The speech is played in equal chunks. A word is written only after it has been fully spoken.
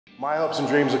My hopes and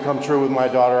dreams have come true with my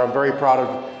daughter. I'm very proud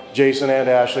of Jason and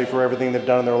Ashley for everything they've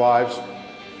done in their lives.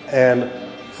 And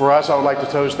for us, I would like to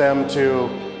toast them to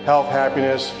health,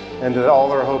 happiness, and that all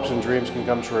their hopes and dreams can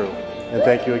come true. And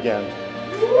thank you again.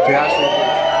 To Ashley,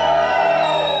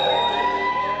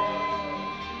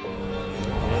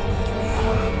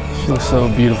 she looks so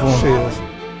beautiful. She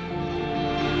is.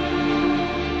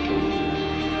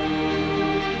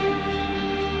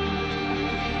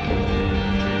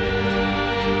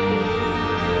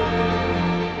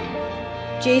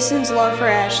 Jason's love for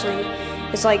Ashley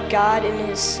is like God and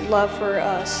his love for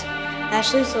us.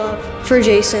 Ashley's love for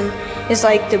Jason is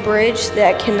like the bridge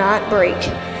that cannot break.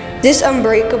 This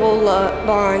unbreakable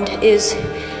bond is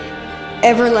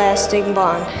everlasting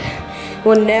bond,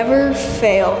 will never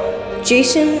fail.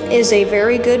 Jason is a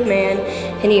very good man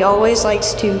and he always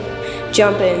likes to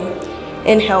jump in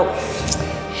and help.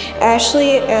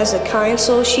 Ashley, as a kind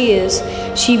soul she is,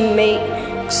 she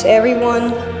makes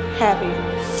everyone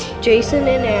happy. Jason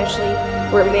and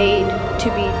Ashley were made to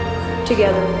be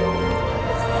together.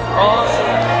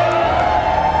 Awesome.